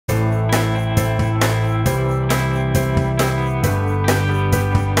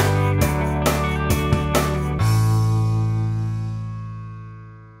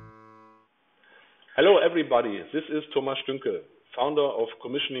everybody, this is Thomas Stünkel, founder of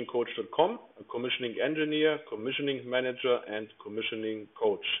CommissioningCoach.com, a commissioning engineer, commissioning manager and commissioning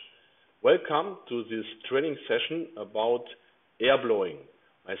coach. Welcome to this training session about air blowing.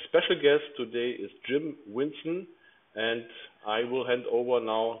 My special guest today is Vinson, and I will hand over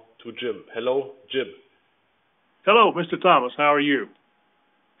now to Jim. Hello, Jim. Hello, Mr. Thomas. How are you?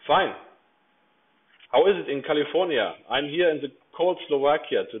 Fine. How is it in California? I'm here in the cold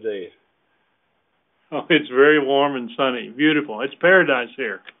Slovakia today. Oh, it's very warm and sunny. Beautiful. It's paradise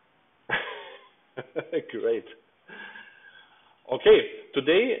here. Great. Okay,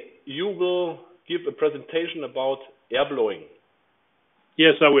 today you will give a presentation about air blowing.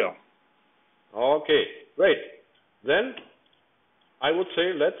 Yes, I will. Okay, great. Then I would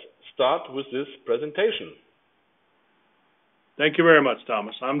say let's start with this presentation. Thank you very much,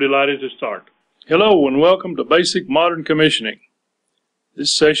 Thomas. I'm delighted to start. Hello and welcome to Basic Modern Commissioning.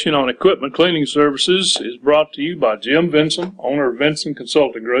 This session on equipment cleaning services is brought to you by Jim Vinson, owner of Vinson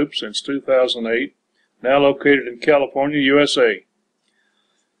Consulting Group since 2008, now located in California, USA.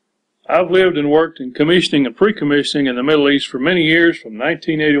 I've lived and worked in commissioning and pre-commissioning in the Middle East for many years, from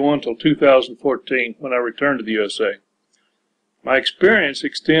 1981 till 2014, when I returned to the USA. My experience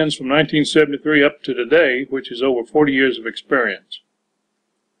extends from 1973 up to today, which is over 40 years of experience.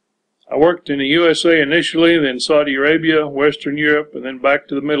 I worked in the USA initially, then Saudi Arabia, Western Europe, and then back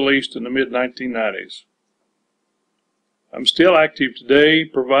to the Middle East in the mid-1990s. I'm still active today,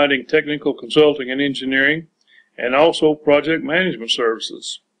 providing technical consulting and engineering, and also project management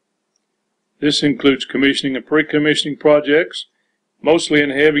services. This includes commissioning and pre-commissioning projects, mostly in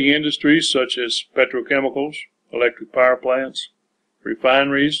heavy industries such as petrochemicals, electric power plants,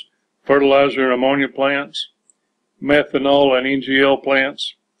 refineries, fertilizer and ammonia plants, methanol and NGL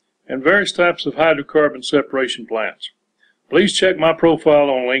plants, and various types of hydrocarbon separation plants. Please check my profile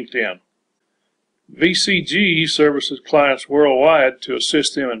on LinkedIn. VCG services clients worldwide to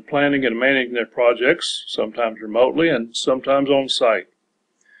assist them in planning and managing their projects, sometimes remotely and sometimes on site.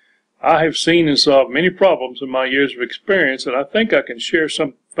 I have seen and solved many problems in my years of experience, and I think I can share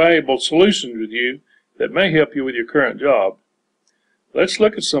some valuable solutions with you that may help you with your current job. Let's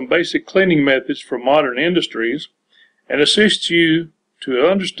look at some basic cleaning methods for modern industries and assist you to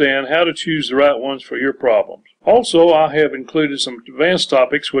understand how to choose the right ones for your problems. Also, I have included some advanced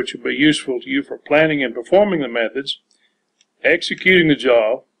topics which will be useful to you for planning and performing the methods, executing the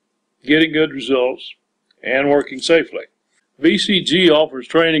job, getting good results, and working safely. VCG offers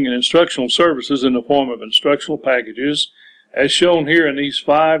training and instructional services in the form of instructional packages, as shown here in these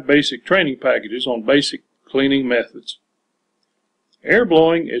 5 basic training packages on basic cleaning methods. Air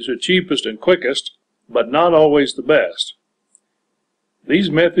blowing is the cheapest and quickest, but not always the best.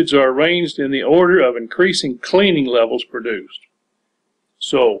 These methods are arranged in the order of increasing cleaning levels produced.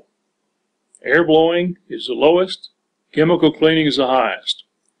 So, air blowing is the lowest, chemical cleaning is the highest.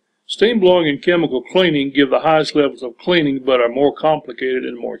 Steam blowing and chemical cleaning give the highest levels of cleaning but are more complicated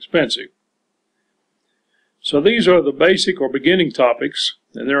and more expensive. So these are the basic or beginning topics,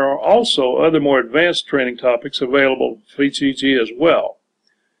 and there are also other more advanced training topics available for VCG as well,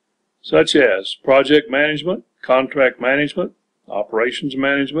 such as project management, contract management, operations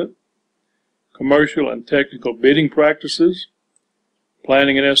management, commercial and technical bidding practices,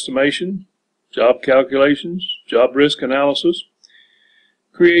 planning and estimation, job calculations, job risk analysis,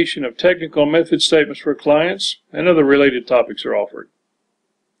 creation of technical method statements for clients, and other related topics are offered.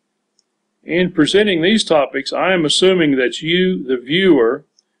 In presenting these topics, I am assuming that you, the viewer,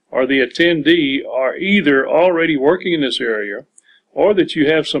 or the attendee, are either already working in this area, or that you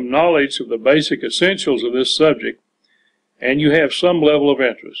have some knowledge of the basic essentials of this subject, and you have some level of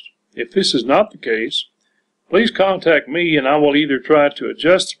interest. If this is not the case, please contact me and I will either try to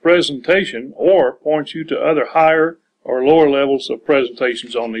adjust the presentation or point you to other higher or lower levels of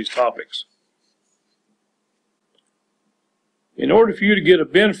presentations on these topics. In order for you to get a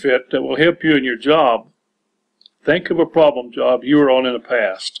benefit that will help you in your job, think of a problem job you were on in the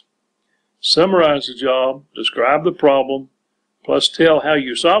past. Summarize the job, describe the problem, plus tell how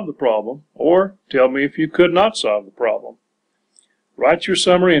you solved the problem, or tell me if you could not solve the problem. Write your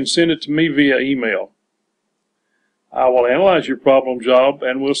summary and send it to me via email. I will analyze your problem job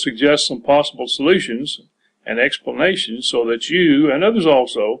and will suggest some possible solutions and explanations so that you, and others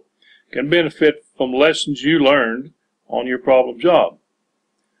also, can benefit from lessons you learned on your problem job.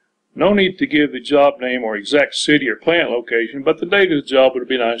 No need to give the job name or exact city or plant location, but the date of the job would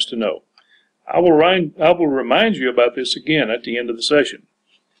be nice to know. I will remind you about this again at the end of the session.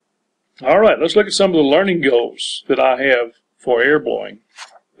 All right, let's look at some of the learning goals that I have for air blowing,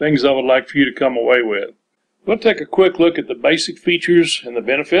 things I would like for you to come away with. We'll take a quick look at the basic features and the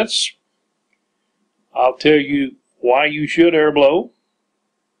benefits. I'll tell you why you should air blow,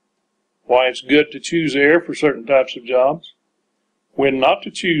 why it's good to choose air for certain types of jobs, when not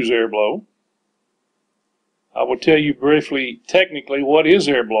to choose air blow. I will tell you briefly, technically, what is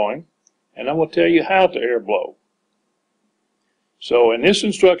air blowing, and I will tell you how to air blow. So in this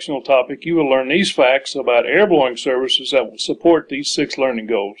instructional topic, you will learn these facts about air blowing services that will support these 6 learning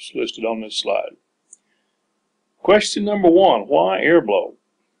goals listed on this slide. Question number 1, why air blow?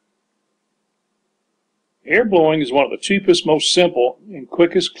 Air blowing is one of the cheapest, most simple, and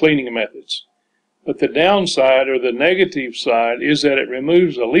quickest cleaning methods. But the downside, or the negative side, is that it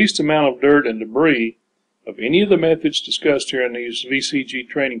removes the least amount of dirt and debris of any of the methods discussed here in these VCG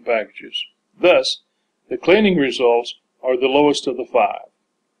training packages. Thus, the cleaning results are the lowest of the 5.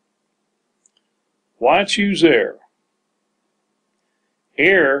 Why choose air?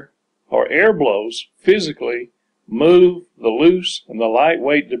 Air, or air blows, physically move the loose and the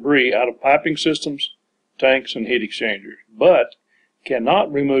lightweight debris out of piping systems, tanks, and heat exchangers, but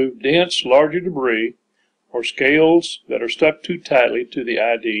cannot remove dense, larger debris or scales that are stuck too tightly to the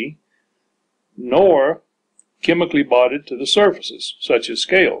ID, nor chemically bonded to the surfaces, such as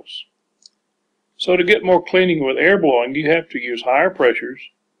scales. So to get more cleaning with air blowing, you have to use higher pressures,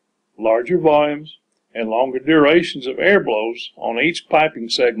 larger volumes, and longer durations of air blows on each piping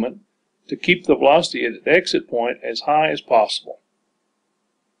segment to keep the velocity at the exit point as high as possible.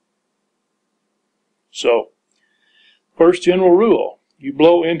 So, first general rule, you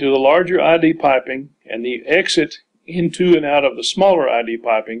blow into the larger ID piping and the exit into and out of the smaller ID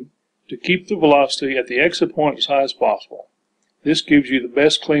piping to keep the velocity at the exit point as high as possible. This gives you the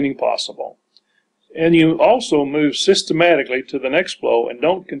best cleaning possible. And you also move systematically to the next blow and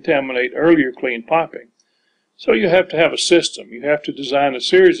don't contaminate earlier cleaned piping. So you have to have a system. You have to design a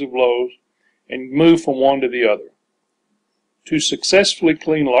series of blows and move from one to the other. To successfully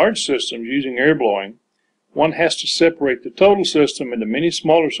clean large systems using air blowing, one has to separate the total system into many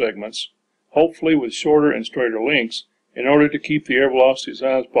smaller segments, hopefully with shorter and straighter links, in order to keep the air velocity as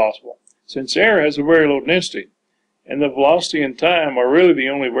high as possible. Since air has a very low density, and the velocity and time are really the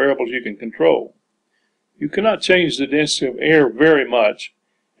only variables you can control, you cannot change the density of air very much,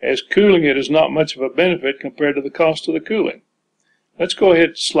 as cooling it is not much of a benefit compared to the cost of the cooling. Let's go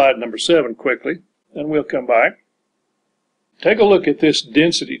ahead to slide number 7 quickly, and we'll come back. Take a look at this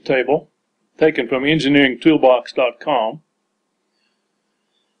density table taken from CommissioningCoach.com.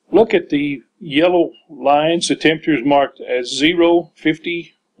 Look at the yellow lines, the temperatures marked as 0,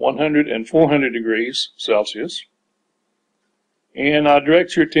 50, 100, and 400 degrees Celsius. And I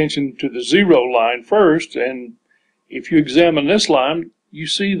direct your attention to the 0 line first, and if you examine this line, you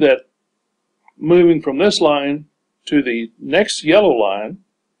see that moving from this line to the next yellow line,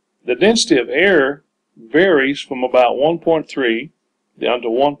 the density of air varies from about 1.3 down to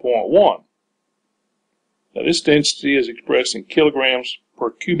 1.1. Now this density is expressed in kilograms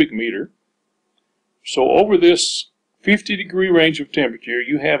per cubic meter. So over this 50-degree range of temperature,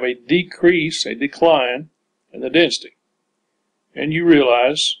 you have a decline in the density. And you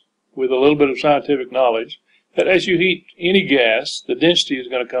realize, with a little bit of scientific knowledge, that as you heat any gas, the density is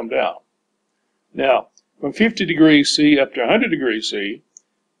going to come down. Now, from 50 degrees C up to 100 degrees C,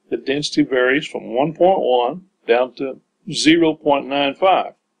 the density varies from 1.1 down to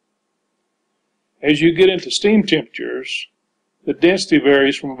 0.95. As you get into steam temperatures, the density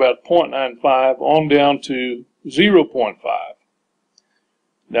varies from about 0.95 on down to 0.5.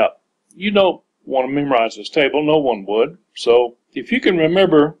 Now, you don't want to memorize this table, no one would. So if you can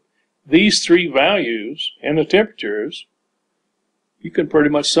remember these 3 values and the temperatures, you can pretty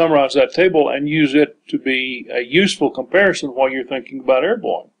much summarize that table and use it to be a useful comparison while you're thinking about air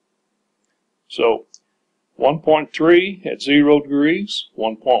blowing. So 1.3 at 0 degrees,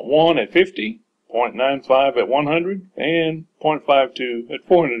 1.1 at 50, 0.95 at 100, and 0.52 at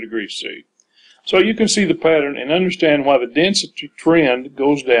 400 degrees C. So you can see the pattern and understand why the density trend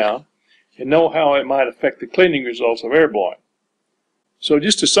goes down and know how it might affect the cleaning results of air blowing. So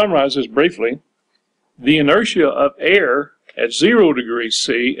just to summarize this briefly, the inertia of air at 0 degrees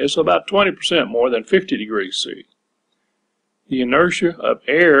C is about 20% more than 50 degrees C. The inertia of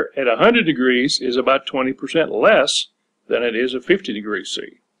air at 100 degrees is about 20% less than it is at 50 degrees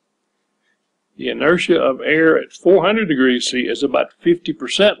C. The inertia of air at 400 degrees C is about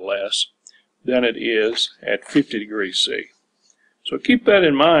 50% less than it is at 50 degrees C. So keep that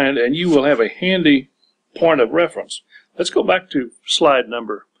in mind and you will have a handy point of reference. Let's go back to slide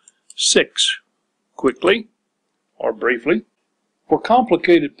number 6 quickly or briefly. For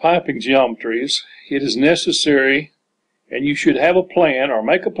complicated piping geometries, it is necessary and you should have a plan or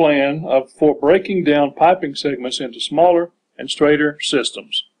make a plan for breaking down piping segments into smaller and straighter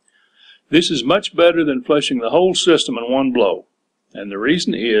systems. This is much better than flushing the whole system in one blow, and the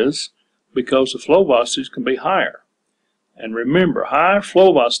reason is because the flow velocities can be higher. And remember, higher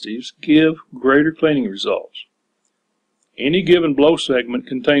flow velocities give greater cleaning results. Any given blow segment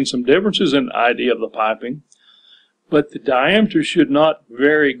contains some differences in the idea of the piping, but the diameter should not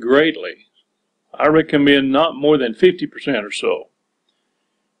vary greatly. I recommend not more than 50% or so.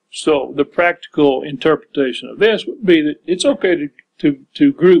 So the practical interpretation of this would be that it's okay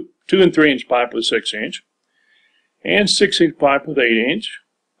to group 2 and 3 inch pipe with 6 inch and 6 inch pipe with 8 inch,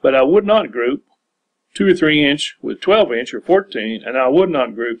 but I would not group 2 or 3 inch with 12 inch or 14, and I would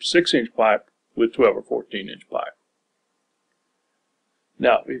not group 6 inch pipe with 12 or 14 inch pipe.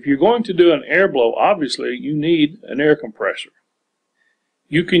 Now, if you're going to do an air blow, obviously you need an air compressor.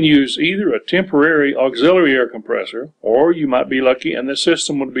 You can use either a temporary auxiliary air compressor, or you might be lucky and the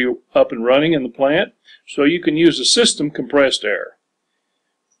system would be up and running in the plant, so you can use the system compressed air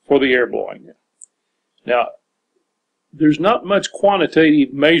for the air blowing. Now, there's not much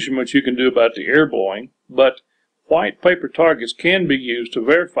quantitative measurement you can do about the air blowing, but white paper targets can be used to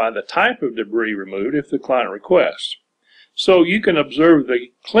verify the type of debris removed if the client requests. So you can observe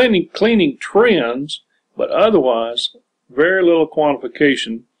the cleaning trends, but otherwise very little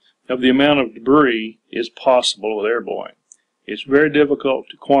quantification of the amount of debris is possible with air blowing. It's very difficult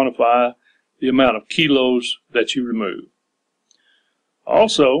to quantify the amount of kilos that you remove.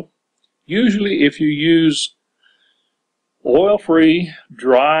 Also, usually if you use oil-free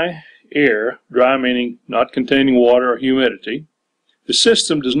dry air, dry meaning not containing water or humidity, the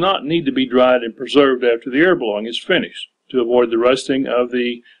system does not need to be dried and preserved after the air blowing is finished to avoid the rusting of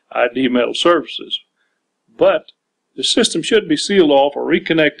the ID metal surfaces. But the system should be sealed off or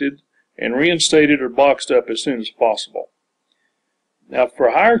reconnected and reinstated or boxed up as soon as possible. Now, for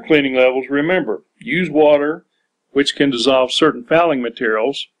higher cleaning levels, remember, use water which can dissolve certain fouling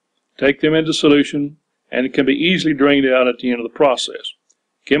materials, take them into solution, and it can be easily drained out at the end of the process.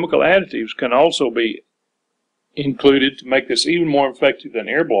 Chemical additives can also be included to make this even more effective than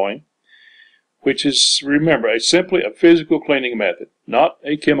air blowing, which is, remember, simply a physical cleaning method, not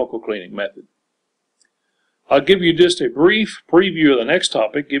a chemical cleaning method. I'll give you just a brief preview of the next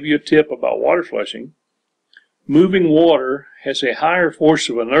topic, give you a tip about water flushing. Moving water has a higher force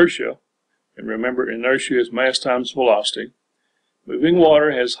of inertia, and remember, inertia is mass times velocity. Moving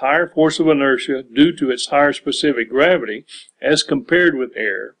water has higher force of inertia due to its higher specific gravity as compared with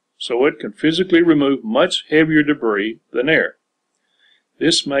air, so it can physically remove much heavier debris than air.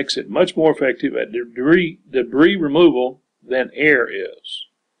 This makes it much more effective at debris removal than air is.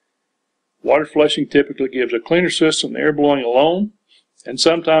 Water flushing typically gives a cleaner system than air blowing alone, and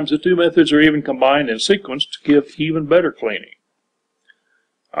sometimes the two methods are even combined in sequence to give even better cleaning.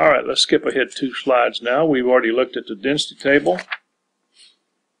 Alright, let's skip ahead 2 slides now. We've already looked at the density table,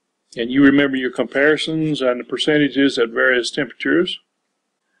 and you remember your comparisons and the percentages at various temperatures.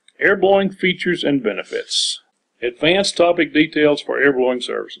 Air blowing features and benefits. Advanced topic details for air blowing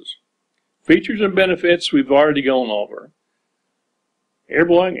services. Features and benefits we've already gone over. Air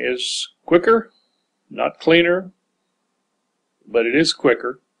blowing is quicker, not cleaner, but it is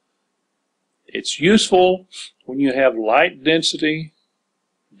quicker. It's useful when you have light density,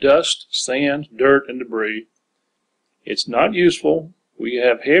 dust, sand, dirt, and debris. It's not useful when you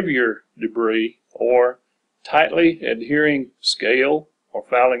have heavier debris or tightly adhering scale or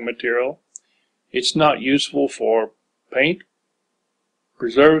fouling material. It's not useful for paint,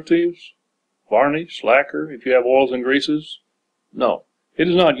 preservatives, varnish, lacquer, if you have oils and greases. No, it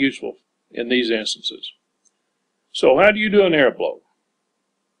is not useful in these instances. So how do you do an air blow?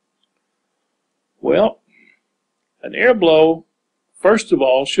 Well, an air blow, first of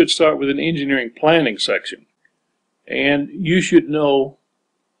all, should start with an engineering planning section. And you should know,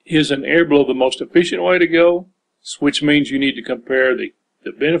 is an air blow the most efficient way to go? Which means you need to compare the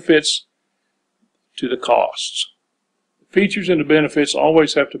benefits to the costs. The features and the benefits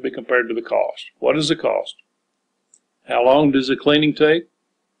always have to be compared to the cost. What is the cost? How long does the cleaning take?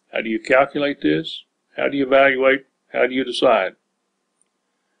 How do you calculate this? How do you evaluate? How do you decide?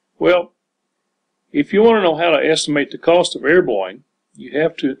 Well, if you want to know how to estimate the cost of air blowing, you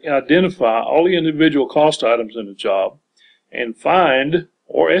have to identify all the individual cost items in the job and find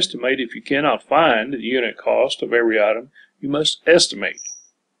or estimate. If you cannot find the unit cost of every item, you must estimate.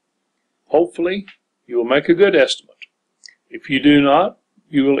 Hopefully, you will make a good estimate. If you do not,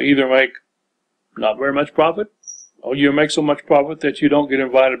 you will either make not very much profit, or you'll make so much profit that you don't get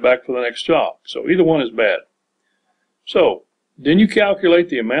invited back for the next job. So either one is bad. So then you calculate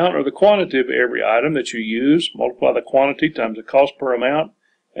the amount or the quantity of every item that you use, multiply the quantity times the cost per amount,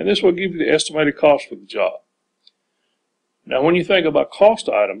 and this will give you the estimated cost for the job. Now, when you think about cost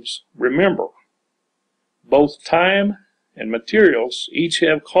items, remember, both time and materials each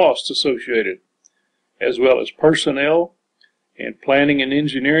have costs associated, as well as personnel and planning and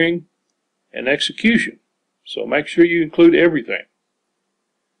engineering and execution. So make sure you include everything.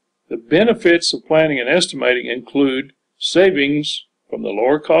 The benefits of planning and estimating include savings from the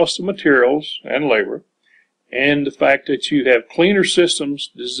lower cost of materials and labor, and the fact that you have cleaner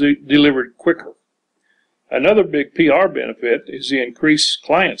systems delivered quicker. Another big PR benefit is the increased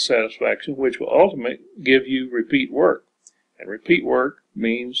client satisfaction, which will ultimately give you repeat work. And repeat work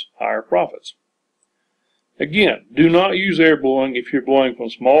means higher profits. Again, do not use air blowing if you're blowing from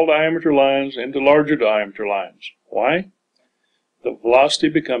small diameter lines into larger diameter lines. Why? The velocity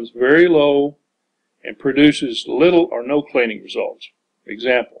becomes very low and produces little or no cleaning results.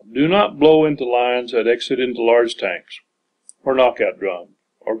 Example, do not blow into lines that exit into large tanks, or knockout drums,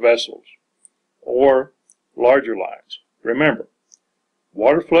 or vessels, or larger lines. Remember,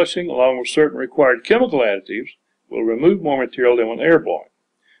 water flushing along with certain required chemical additives will remove more material than with air blowing.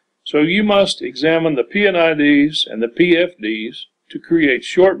 So you must examine the PNIDs and the PFDs to create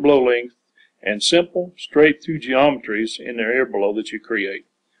short blow length and simple straight through geometries in the air blow that you create.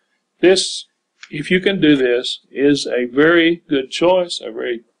 This, if you can do this, is a very good choice, a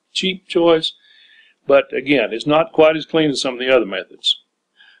very cheap choice, but again, it's not quite as clean as some of the other methods.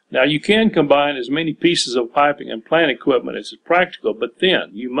 Now, you can combine as many pieces of piping and plant equipment as is practical, but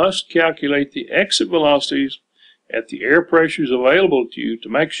then you must calculate the exit velocities at the air pressures available to you to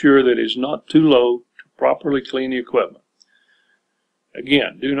make sure that it is not too low to properly clean the equipment.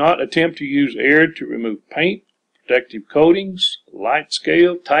 Again, do not attempt to use air to remove paint, protective coatings, light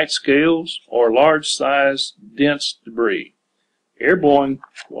scale, tight scales, or large size dense debris. Air blowing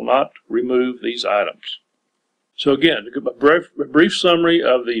will not remove these items. So again, a brief summary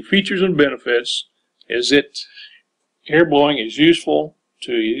of the features and benefits is that air blowing is useful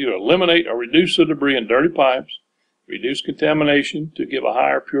to either eliminate or reduce the debris in dirty pipes, reduce contamination to give a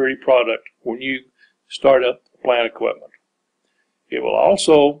higher purity product when you start up the plant equipment. It will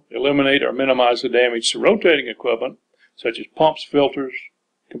also eliminate or minimize the damage to rotating equipment such as pumps, filters,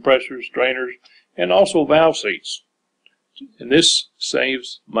 compressors, strainers, and also valve seats. And this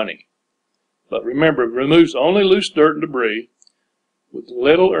saves money. But remember, it removes only loose dirt and debris with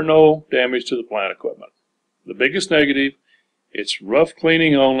little or no damage to the plant equipment. The biggest negative, it's rough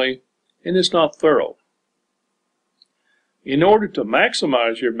cleaning only, and it's not thorough. In order to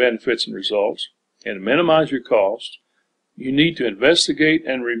maximize your benefits and results and minimize your costs, you need to investigate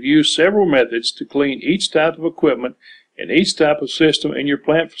and review several methods to clean each type of equipment and each type of system in your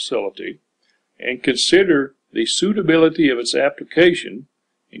plant facility, and consider the suitability of its application,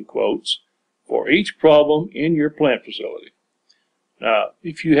 in quotes, for each problem in your plant facility. Now,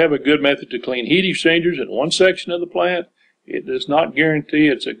 if you have a good method to clean heat exchangers in one section of the plant, it does not guarantee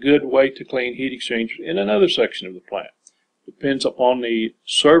it's a good way to clean heat exchangers in another section of the plant. Depends upon the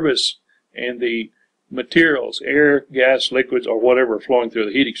service and the materials, air, gas, liquids, or whatever are flowing through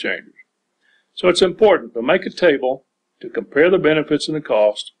the heat exchangers. So it's important to make a table to compare the benefits and the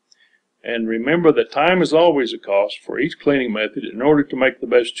cost, and remember that time is always a cost for each cleaning method in order to make the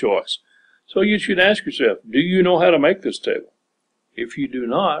best choice. So you should ask yourself, do you know how to make this table? If you do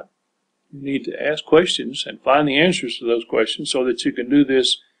not, you need to ask questions and find the answers to those questions so that you can do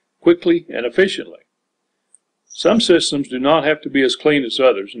this quickly and efficiently. Some systems do not have to be as clean as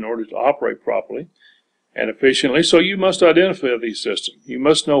others in order to operate properly and efficiently, so you must identify these systems. You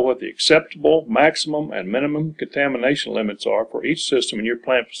must know what the acceptable maximum and minimum contamination limits are for each system in your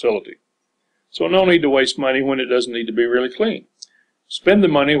plant facility. So no need to waste money when it doesn't need to be really clean. Spend the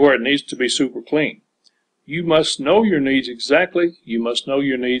money where it needs to be super clean. You must know your needs exactly. You must know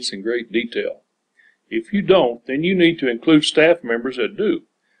your needs in great detail. If you don't, then you need to include staff members that do.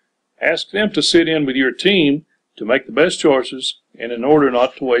 Ask them to sit in with your team to make the best choices and in order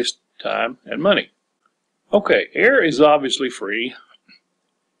not to waste time and money. Okay, air is obviously free.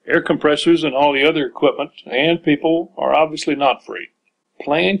 Air compressors and all the other equipment and people are obviously not free.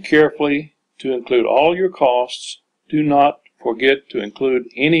 Plan carefully to include all your costs. Do not forget to include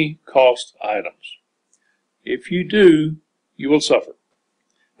any cost items. If you do, you will suffer.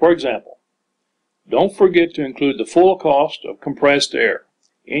 For example, don't forget to include the full cost of compressed air,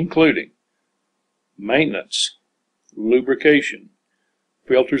 including maintenance, lubrication,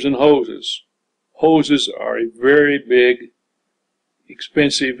 filters and hoses. Hoses are a very big,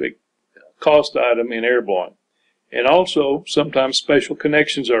 expensive cost item in air blowing. And also, sometimes special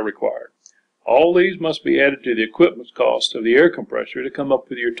connections are required. All these must be added to the equipment cost of the air compressor to come up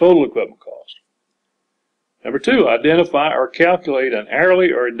with your total equipment cost. Number 2, identify or calculate an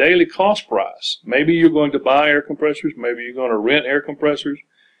hourly or a daily cost price. Maybe you're going to buy air compressors, maybe you're going to rent air compressors,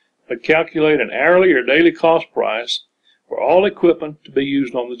 but calculate an hourly or daily cost price for all equipment to be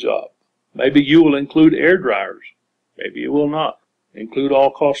used on the job. Maybe you will include air dryers, maybe you will not. Include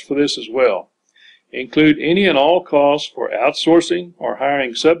all costs for this as well. Include any and all costs for outsourcing or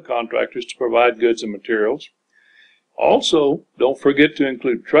hiring subcontractors to provide goods and materials. Also, don't forget to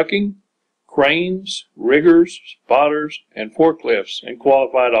include trucking, cranes, riggers, spotters, and forklifts and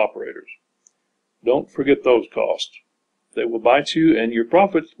qualified operators. Don't forget those costs. They will bite you and your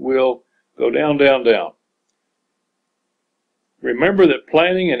profit will go down, down, down. Remember that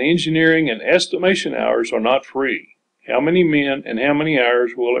planning and engineering and estimation hours are not free. How many men and how many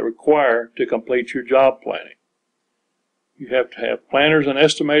hours will it require to complete your job planning? You have to have planners and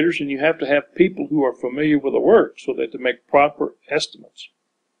estimators, and you have to have people who are familiar with the work so that they make proper estimates.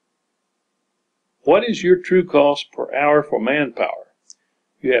 What is your true cost per hour for manpower?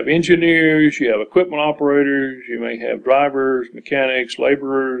 You have engineers, you have equipment operators, you may have drivers, mechanics,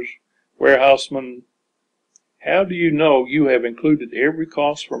 laborers, warehousemen. How do you know you have included every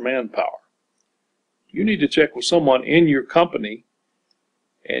cost for manpower? You need to check with someone in your company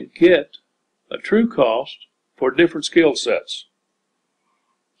and get a true cost for different skill sets.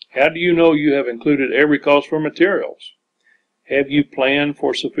 How do you know you have included every cost for materials? Have you planned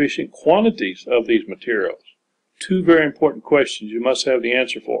for sufficient quantities of these materials? 2 very important questions you must have the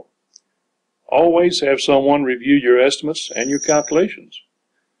answer for. Always have someone review your estimates and your calculations.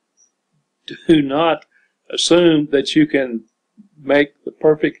 Do not assume that you can make the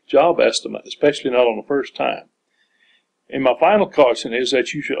perfect job estimate, especially not on the first time. And my final caution is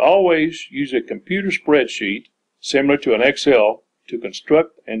that you should always use a computer spreadsheet similar to an Excel to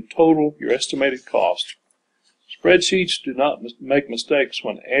construct and total your estimated cost. Spreadsheets do not make mistakes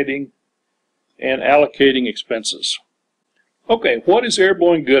when adding and allocating expenses. Okay, what is air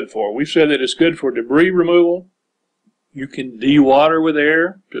blowing good for? We've said that it's good for debris removal. You can dewater with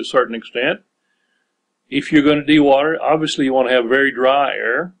air to a certain extent. If you're going to dewater, obviously you want to have very dry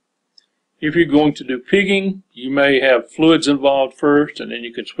air. If you're going to do pigging, you may have fluids involved first, and then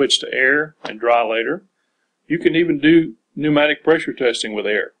you can switch to air and dry later. You can even do pneumatic pressure testing with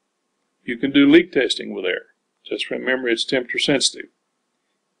air. You can do leak testing with air. Just remember it's temperature sensitive.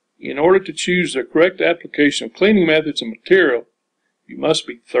 In order to choose the correct application of cleaning methods and material, you must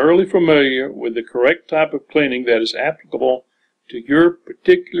be thoroughly familiar with the correct type of cleaning that is applicable to your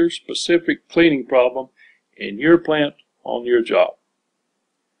particular specific cleaning problem in your plant on your job.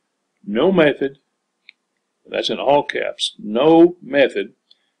 No method, that's in all caps, no method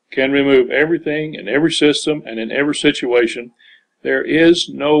can remove everything in every system and in every situation. There is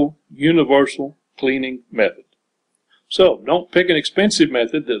no universal cleaning method. So don't pick an expensive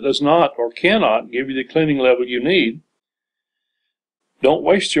method that does not or cannot give you the cleaning level you need. Don't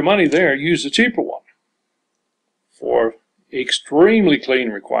waste your money there. Use the cheaper one. For extremely clean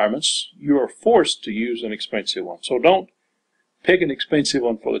requirements, you are forced to use an expensive one. So don't pick an expensive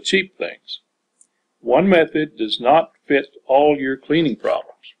one for the cheap things. One method does not fit all your cleaning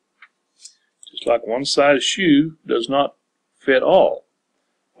problems. Just like one size shoe does not fit all.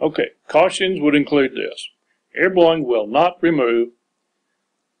 Okay, cautions would include this. Air blowing will not remove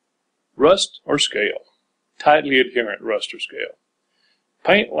rust or scale, tightly adherent rust or scale.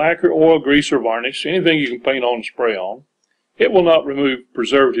 Paint, lacquer, oil, grease, or varnish, anything you can paint on and spray on. It will not remove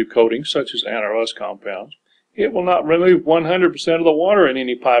preservative coatings such as anti-rust compounds. It will not remove 100% of the water in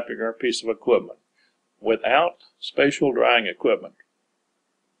any piping or piece of equipment without special drying equipment.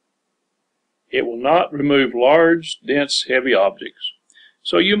 It will not remove large, dense, heavy objects.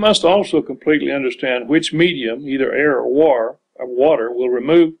 So you must also completely understand which medium, either air or water, will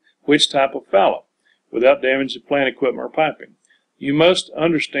remove which type of fouling without damaging plant equipment or piping. You must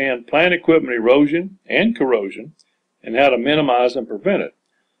understand plant equipment erosion and corrosion and how to minimize and prevent it.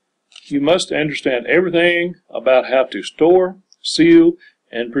 You must understand everything about how to store, seal,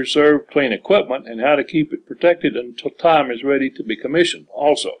 and preserve clean equipment and how to keep it protected until time is ready to be commissioned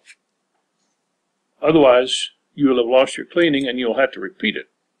also. Otherwise, you will have lost your cleaning and you'll have to repeat it.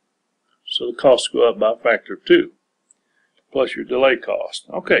 So the costs go up by a factor of 2, plus your delay cost.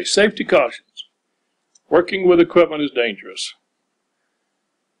 Okay, safety cautions. Working with equipment is dangerous.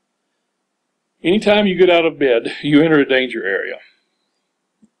 Anytime you get out of bed, you enter a danger area.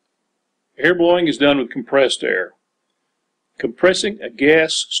 Air blowing is done with compressed air. Compressing a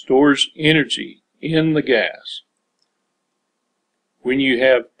gas stores energy in the gas. When you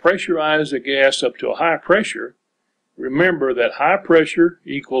have pressurized a gas up to a high pressure, remember that high pressure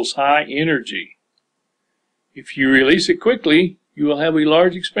equals high energy. If you release it quickly, you will have a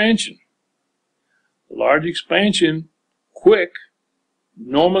large expansion. Large expansion, quick,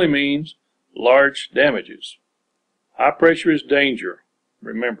 normally means large damages. High pressure is danger.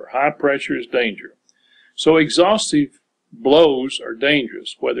 Remember, high pressure is danger. So exhaustive blows are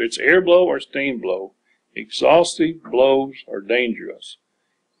dangerous. Whether it's air blow or steam blow, exhaustive blows are dangerous.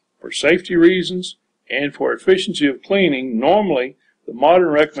 For safety reasons and for efficiency of cleaning, normally the modern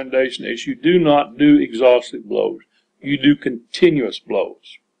recommendation is you do not do exhaustive blows. You do continuous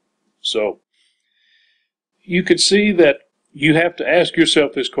blows. So you could see that you have to ask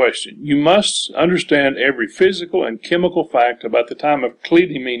yourself this question. You must understand every physical and chemical fact about the type of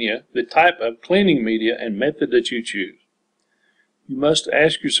cleaning media and method that you choose. You must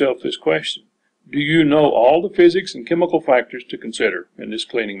ask yourself this question. Do you know all the physics and chemical factors to consider in this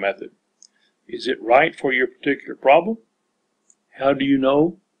cleaning method? Is it right for your particular problem? How do you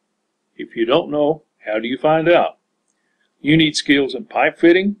know? If you don't know, how do you find out? You need skills in pipe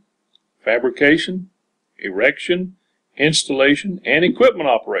fitting, fabrication, erection, installation, and equipment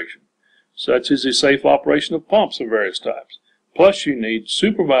operation, such as the safe operation of pumps of various types. Plus, you need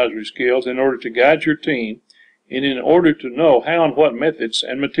supervisory skills in order to guide your team and in order to know how and what methods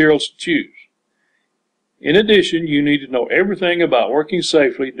and materials to choose. In addition, you need to know everything about working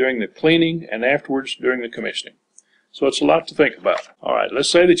safely during the cleaning and afterwards during the commissioning. So it's a lot to think about. All right, let's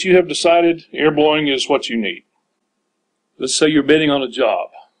say that you have decided air blowing is what you need. Let's say you're bidding on a job.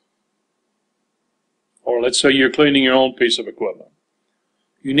 Or let's say you're cleaning your own piece of equipment.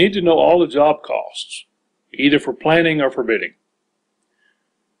 You need to know all the job costs, either for planning or for bidding.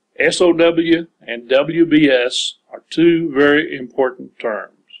 SOW and WBS are two very important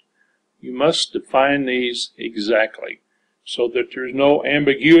terms. You must define these exactly so that there's no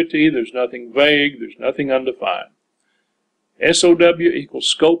ambiguity, there's nothing vague, there's nothing undefined. SOW equals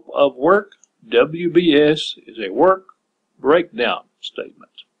scope of work. WBS is a work breakdown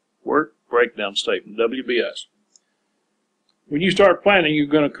statement. Work breakdown statement, WBS. When you start planning, you're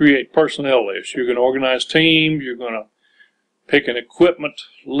going to create personnel lists. You're going to organize teams. You're going to pick an equipment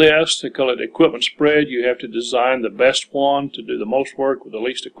list. They call it equipment spread. You have to design the best one to do the most work with the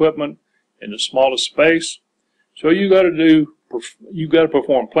least equipment in the smallest space. So you've got to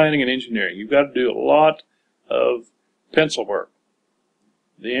perform planning and engineering. You've got to do a lot of pencil work.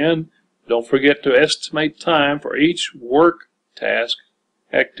 Then, don't forget to estimate time for each work, task,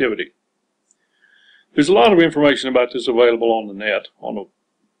 activity. There's a lot of information about this available on the net, on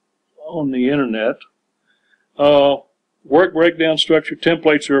the internet. Work breakdown structure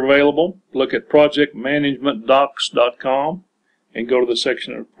templates are available. Look at projectmanagementdocs.com and go to the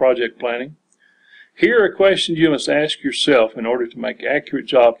section of project planning. Here are questions you must ask yourself in order to make accurate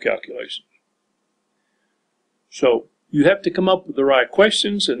job calculations. So you have to come up with the right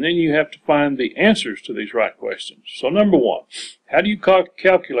questions, and then you have to find the answers to these right questions. So number one, how do you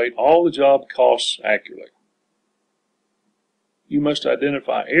calculate all the job costs accurately? You must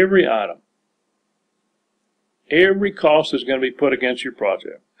identify every item. Every cost is going to be put against your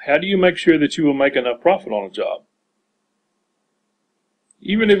project. How do you make sure that you will make enough profit on a job?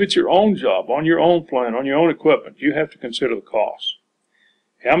 Even if it's your own job, on your own plan, on your own equipment, you have to consider the costs.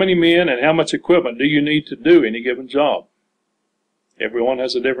 How many men and how much equipment do you need to do any given job? Everyone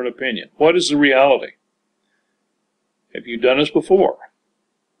has a different opinion. What is the reality? Have you done this before?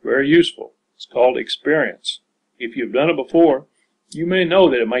 Very useful. It's called experience. If you've done it before, you may know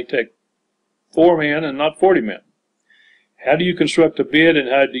that it may take 4 men and not 40 men. How do you construct a bid and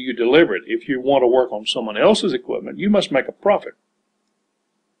how do you deliver it? If you want to work on someone else's equipment, you must make a profit.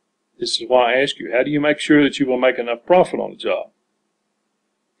 This is why I ask you, how do you make sure that you will make enough profit on the job?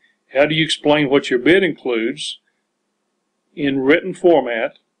 How do you explain what your bid includes in written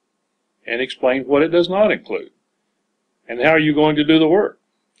format and explain what it does not include? And how are you going to do the work?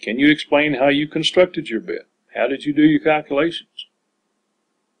 Can you explain how you constructed your bid? How did you do your calculations?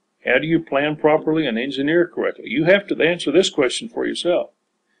 How do you plan properly and engineer correctly? You have to answer this question for yourself.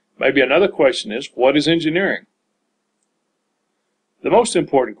 Maybe another question is, what is engineering? The most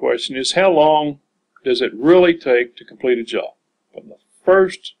important question is, how long does it really take to complete a job? From the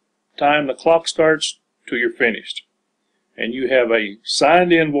first time the clock starts to you're finished. And you have a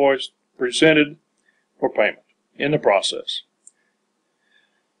signed invoice presented for payment in the process.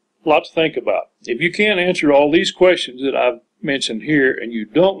 A lot to think about. If you can't answer all these questions that I've mentioned here and you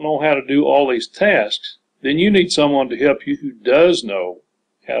don't know how to do all these tasks, then you need someone to help you who does know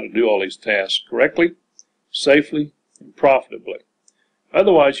how to do all these tasks correctly, safely, and profitably.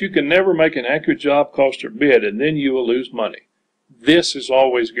 Otherwise, you can never make an accurate job cost or bid, and then you will lose money. This is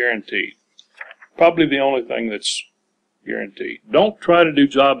always guaranteed. Probably the only thing that's guaranteed. Don't try to do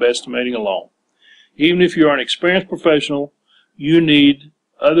job estimating alone. Even if you are an experienced professional, you need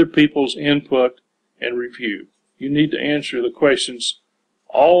other people's input and review. You need to answer the questions,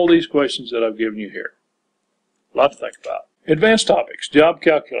 all these questions that I've given you here. A lot to think about. Advanced topics, job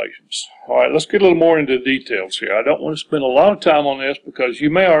calculations. All right, let's get a little more into the details here. I don't want to spend a lot of time on this because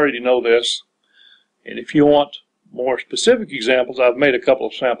you may already know this. And if you want more specific examples, I've made a couple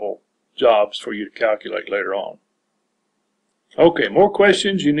of sample jobs for you to calculate later on. Okay, more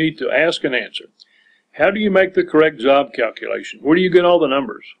questions you need to ask and answer. How do you make the correct job calculation? Where do you get all the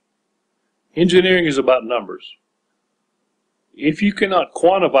numbers? Engineering is about numbers. If you cannot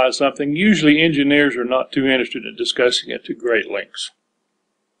quantify something, usually engineers are not too interested in discussing it to great lengths.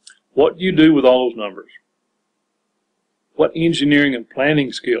 What do you do with all those numbers? What engineering and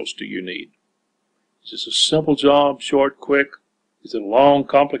planning skills do you need? Is this a simple job, short, quick? Is it a long,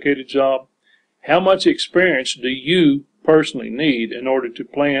 complicated job? How much experience do you personally need in order to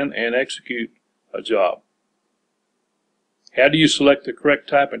plan and execute a job? How do you select the correct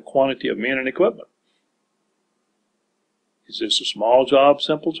type and quantity of men and equipment? Is this a small job,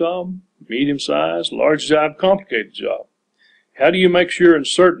 simple job, medium size, large job, complicated job? How do you make sure and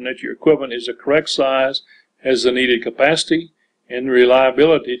certain that your equipment is the correct size, has the needed capacity, and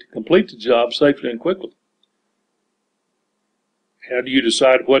reliability to complete the job safely and quickly? How do you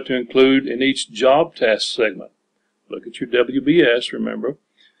decide what to include in each job task segment? Look at your WBS, remember.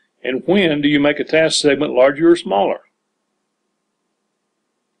 And when do you make a task segment larger or smaller?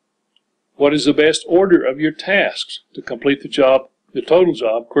 What is the best order of your tasks to complete the job, the total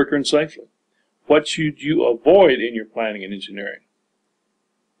job, quicker and safely? What should you avoid in your planning and engineering?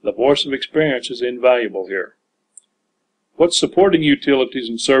 The voice of experience is invaluable here. What supporting utilities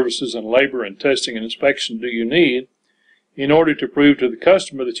and services and labor and testing and inspection do you need in order to prove to the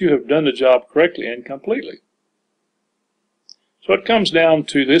customer that you have done the job correctly and completely? So it comes down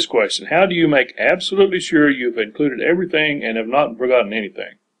to this question: how do you make absolutely sure you've included everything and have not forgotten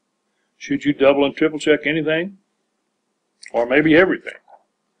anything? Should you double and triple check anything? Or maybe everything?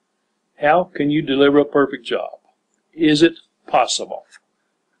 How can you deliver a perfect job? Is it possible?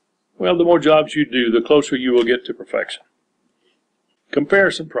 Well, the more jobs you do, the closer you will get to perfection.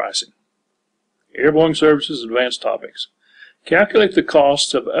 Comparison pricing. Airborne services, advanced topics. Calculate the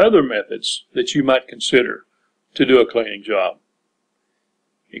costs of other methods that you might consider to do a cleaning job.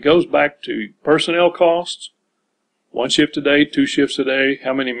 It goes back to personnel costs. 1 shift a day, 2 shifts a day,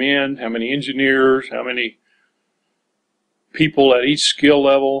 how many men, how many engineers, how many people at each skill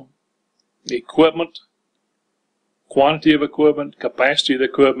level, equipment, quantity of equipment, capacity of the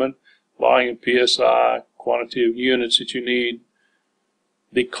equipment, volume PSI, quantity of units that you need,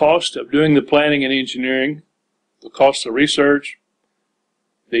 the cost of doing the planning and engineering, the cost of research,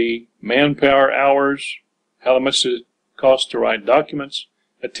 the manpower hours, how much does it cost to write documents,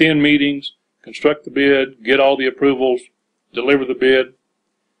 attend meetings, construct the bid, get all the approvals, deliver the bid.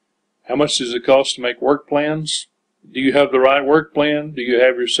 How much does it cost to make work plans? Do you have the right work plan? Do you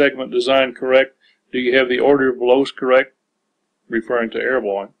have your segment design correct? Do you have the order of blows correct? Referring to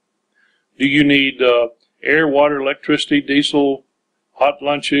airborne. Do you need air, water, electricity, diesel, hot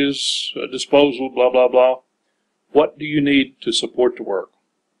lunches, disposal, blah, blah, blah? What do you need to support the work?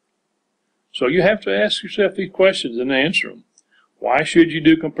 So you have to ask yourself these questions and answer them. Why should you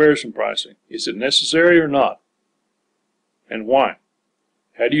do comparison pricing? Is it necessary or not? And why?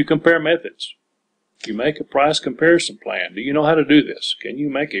 How do you compare methods? You make a price comparison plan. Do you know how to do this? Can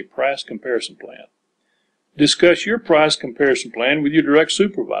you make a price comparison plan? Discuss your price comparison plan with your direct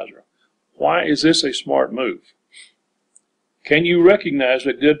supervisor. Why is this a smart move? Can you recognize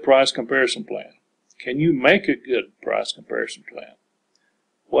a good price comparison plan? Can you make a good price comparison plan?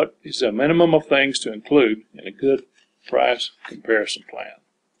 What is the minimum of things to include in a good price comparison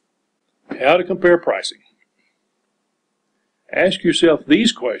plan? How to compare pricing. Ask yourself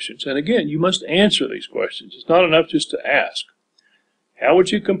these questions, and again, you must answer these questions. It's not enough just to ask. How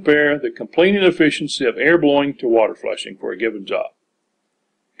would you compare the cleaning efficiency of air blowing to water flushing for a given job?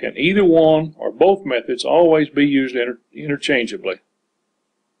 Can either one or both methods always be used interchangeably?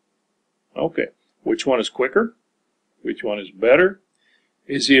 Okay, which one is quicker? Which one is better?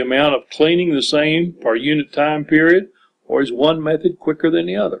 Is the amount of cleaning the same per unit time period, or is one method quicker than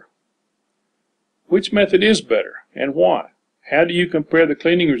the other? Which method is better, and why? How do you compare the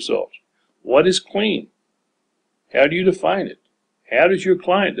cleaning results? What is clean? How do you define it? How does your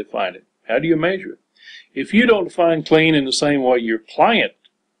client define it? How do you measure it? If you don't define clean in the same way your client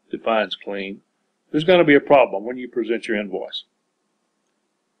defines clean, there's going to be a problem when you present your invoice.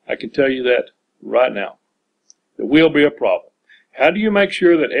 I can tell you that right now. There will be a problem. How do you make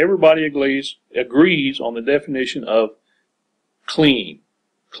sure that everybody agrees on the definition of clean?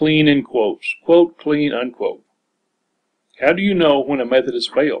 Clean in quotes. Quote, clean, unquote. How do you know when a method has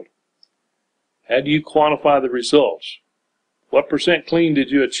failed? How do you quantify the results? What % clean did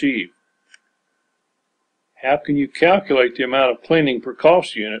you achieve? How can you calculate the amount of cleaning per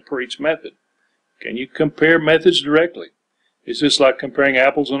cost unit per each method? Can you compare methods directly? Is this like comparing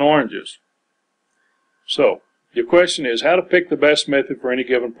apples and oranges? So, your question is how to pick the best method for any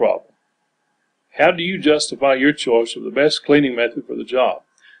given problem. How do you justify your choice of the best cleaning method for the job?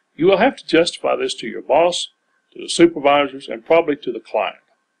 You will have to justify this to your boss, to the supervisors, and probably to the client.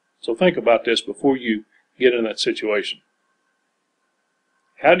 So think about this before you get in that situation.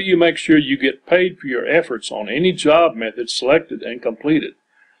 How do you make sure you get paid for your efforts on any job method selected and completed?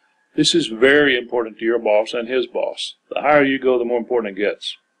 This is very important to your boss and his boss. The higher you go, the more important it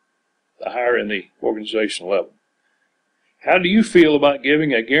gets, the higher in the organizational level. How do you feel about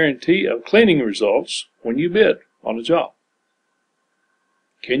giving a guarantee of cleaning results when you bid on a job?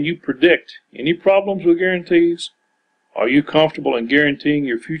 Can you predict any problems with guarantees? Are you comfortable in guaranteeing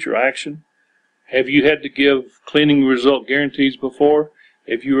your future action? Have you had to give cleaning result guarantees before?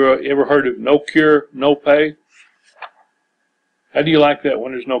 Have you ever heard of no cure, no pay? How do you like that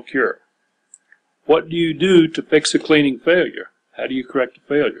when there's no cure? What do you do to fix a cleaning failure? How do you correct a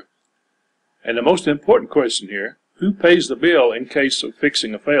failure? And the most important question here, who pays the bill in case of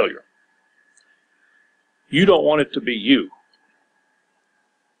fixing a failure? You don't want it to be you.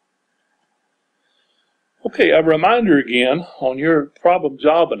 Okay, a reminder again on your problem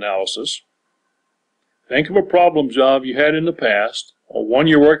job analysis. Think of a problem job you had in the past or one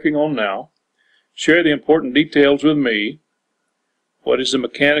you're working on now. Share the important details with me. What is the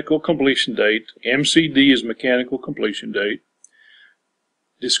mechanical completion date? MCD is mechanical completion date.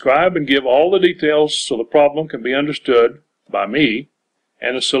 Describe and give all the details so the problem can be understood by me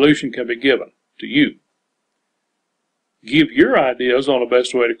and a solution can be given to you. Give your ideas on the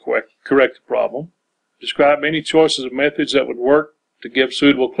best way to correct the problem. Describe any choices of methods that would work to give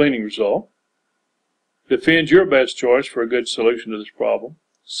suitable cleaning result. Defend your best choice for a good solution to this problem.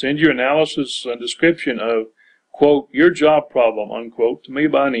 Send your analysis and description of, quote, your job problem, unquote, to me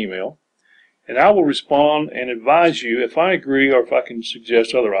by an email. And I will respond and advise you if I agree or if I can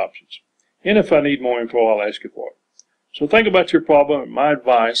suggest other options. And if I need more info, I'll ask you for it. So think about your problem and my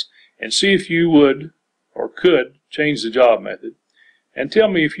advice and see if you would or could change the job method. And tell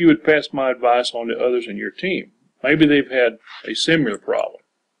me if you would pass my advice on to others in your team. Maybe they've had a similar problem.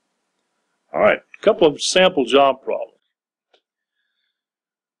 All right, a couple of sample job problems.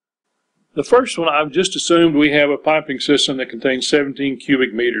 The first one, I've just assumed we have a piping system that contains 17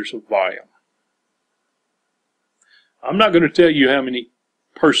 cubic meters of volume. I'm not going to tell you how many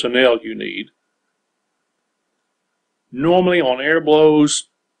personnel you need. Normally on air blows,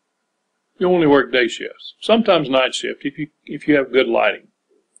 you only work day shifts, sometimes night shift if you have good lighting.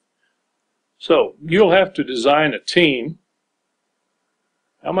 So you'll have to design a team.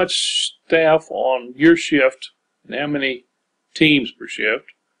 How much staff on your shift and how many teams per shift?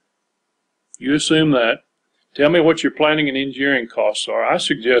 You assume that. Tell me what your planning and engineering costs are. I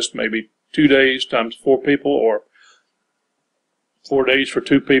suggest maybe 2 days times 4 people, or 4 days for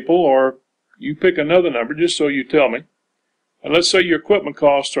 2 people, or you pick another number just so you tell me. And let's say your equipment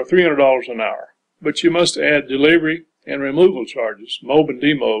costs are $300 an hour, but you must add delivery and removal charges, mob and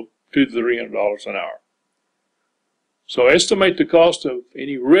demob, to the $300 an hour. So estimate the cost of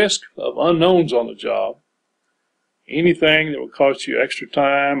any risk of unknowns on the job, anything that will cost you extra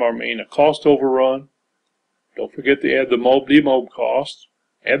time or mean a cost overrun. Don't forget to add the mob demob costs,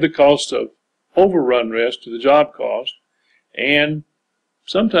 add the cost of overrun risk to the job cost, and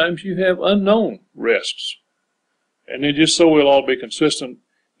sometimes you have unknown risks. And then just so we'll all be consistent,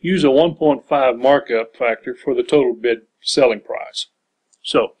 use a 1.5 markup factor for the total bid selling price.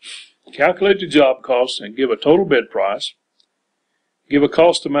 So, calculate the job costs and give a total bid price. Give a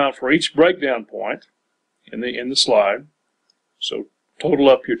cost amount for each breakdown point in the slide. So, total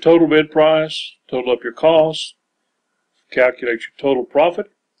up your total bid price, total up your costs, calculate your total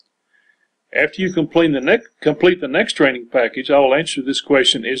profit. After you complete the next training package, I will answer this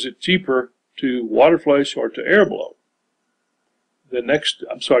question: is it cheaper to water flush or to air blow?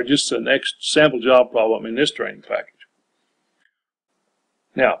 Just the next sample job problem in this training package.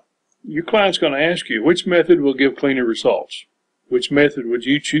 Now, your client's going to ask you which method will give cleaner results. Which method would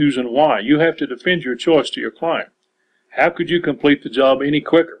you choose and why? You have to defend your choice to your client. How could you complete the job any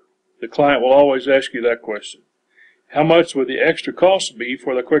quicker? The client will always ask you that question. How much would the extra cost be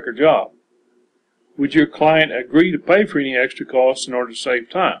for the quicker job? Would your client agree to pay for any extra costs in order to save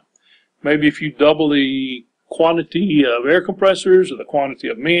time? Maybe if you double the quantity of air compressors or the quantity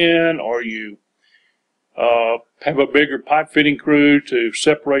of men, or you have a bigger pipe fitting crew to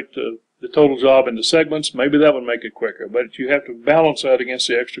separate the the total job into segments, maybe that would make it quicker, but you have to balance that against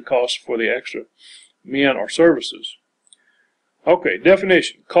the extra cost for the extra men or services. Okay,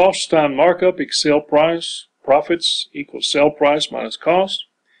 definition. Cost times markup equals sale price. Profits equals sale price minus cost.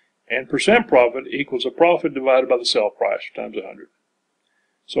 And percent profit equals a profit divided by the sale price times 100.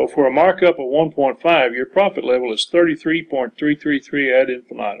 So for a markup of 1.5, your profit level is 33.333 ad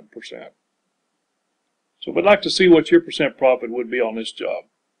infinitum percent. So we'd like to see what your percent profit would be on this job.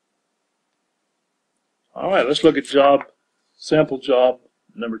 All right, let's look at sample job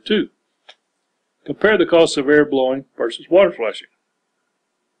number 2. Compare the cost of air blowing versus water flushing.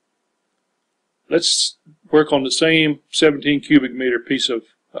 Let's work on the same 17 cubic meter piece of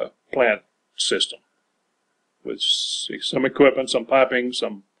plant system with some equipment, some piping,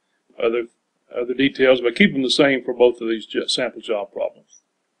 some other details, but keep them the same for both of these sample job problems.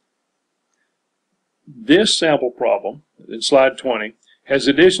 This sample problem in slide 20 has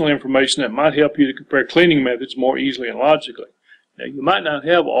additional information that might help you to compare cleaning methods more easily and logically. Now, you might not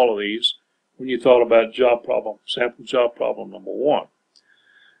have all of these when you thought about sample job problem number 1.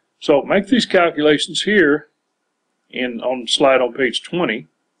 So make these calculations here on the slide on page 20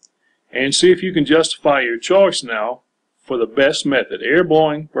 and see if you can justify your choice now for the best method, air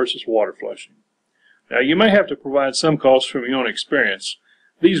blowing versus water flushing. Now, you may have to provide some costs from your own experience.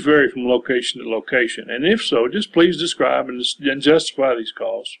 These vary from location to location, and if so, just please describe and justify these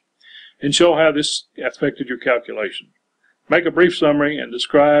costs and show how this affected your calculation. Make a brief summary and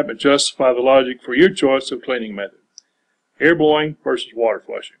describe and justify the logic for your choice of cleaning method, air blowing versus water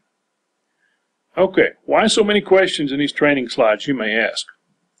flushing. Okay, why so many questions in these training slides, you may ask?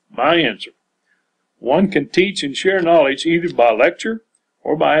 My answer: one can teach and share knowledge either by lecture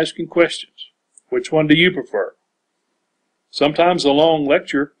or by asking questions. Which one do you prefer? Sometimes a long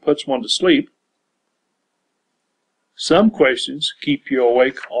lecture puts one to sleep. Some questions keep you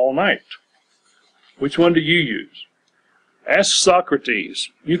awake all night. Which one do you use? Ask Socrates.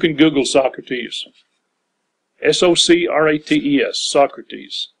 You can Google Socrates. S-O-C-R-A-T-E-S,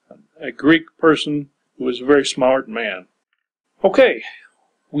 Socrates, a Greek person who was a very smart man. Okay,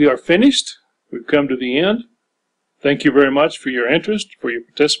 we are finished. We've come to the end. Thank you very much for your interest, for your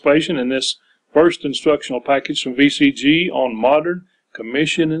participation in this first instructional package from VCG on modern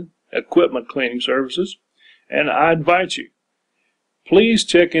commissioning equipment cleaning services. And I invite you, please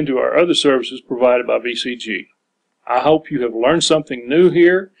check into our other services provided by VCG. I hope you have learned something new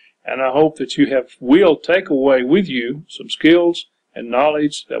here, and I hope that you will take away with you some skills and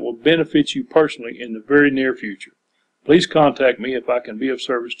knowledge that will benefit you personally in the very near future. Please contact me if I can be of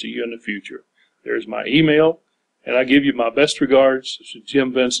service to you in the future. There's my email, and I give you my best regards. This is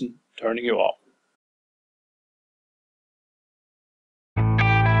Jim Vinson, turning you off.